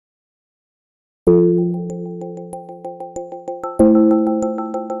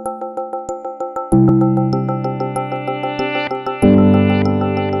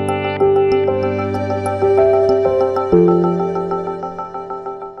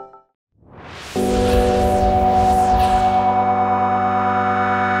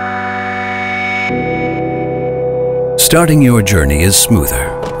starting your journey is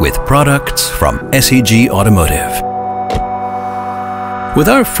smoother with products from SEG Automotive. With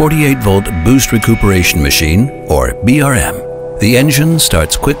our 48-volt Boost Recuperation Machine, or BRM, the engine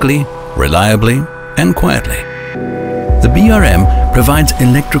starts quickly, reliably, and quietly. The BRM provides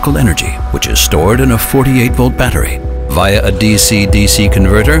electrical energy, which is stored in a 48-volt battery. Via a DC-DC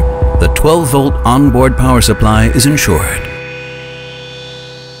converter, the 12-volt onboard power supply is ensured.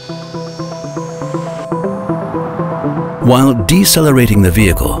 While decelerating the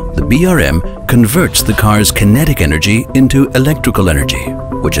vehicle, the BRM converts the car's kinetic energy into electrical energy,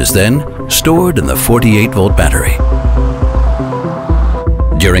 which is then stored in the 48-volt battery.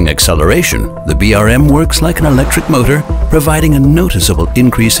 During acceleration, the BRM works like an electric motor, providing a noticeable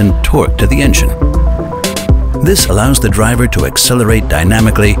increase in torque to the engine. This allows the driver to accelerate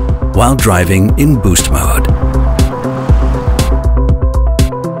dynamically while driving in boost mode.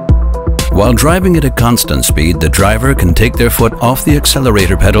 While driving at a constant speed, the driver can take their foot off the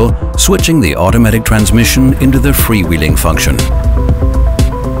accelerator pedal, switching the automatic transmission into the freewheeling function.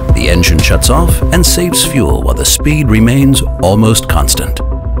 The engine shuts off and saves fuel while the speed remains almost constant.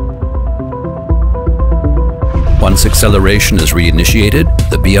 Once acceleration is reinitiated,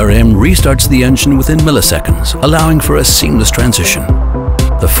 the BRM restarts the engine within milliseconds, allowing for a seamless transition.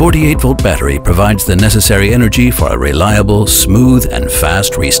 The 48-volt battery provides the necessary energy for a reliable, smooth, and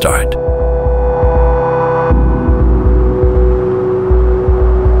fast restart.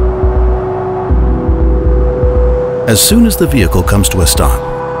 As soon as the vehicle comes to a stop,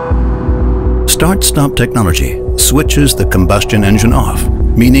 start-stop technology switches the combustion engine off,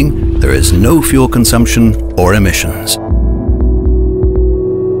 meaning there is no fuel consumption or emissions.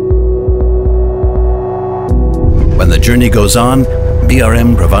 When the journey goes on,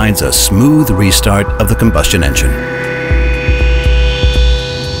 BRM provides a smooth restart of the combustion engine.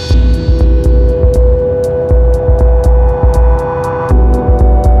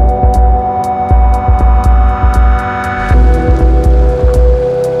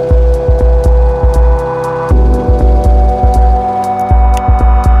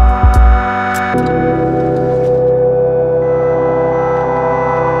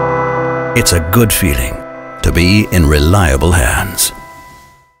 It's a good feeling to be in reliable hands.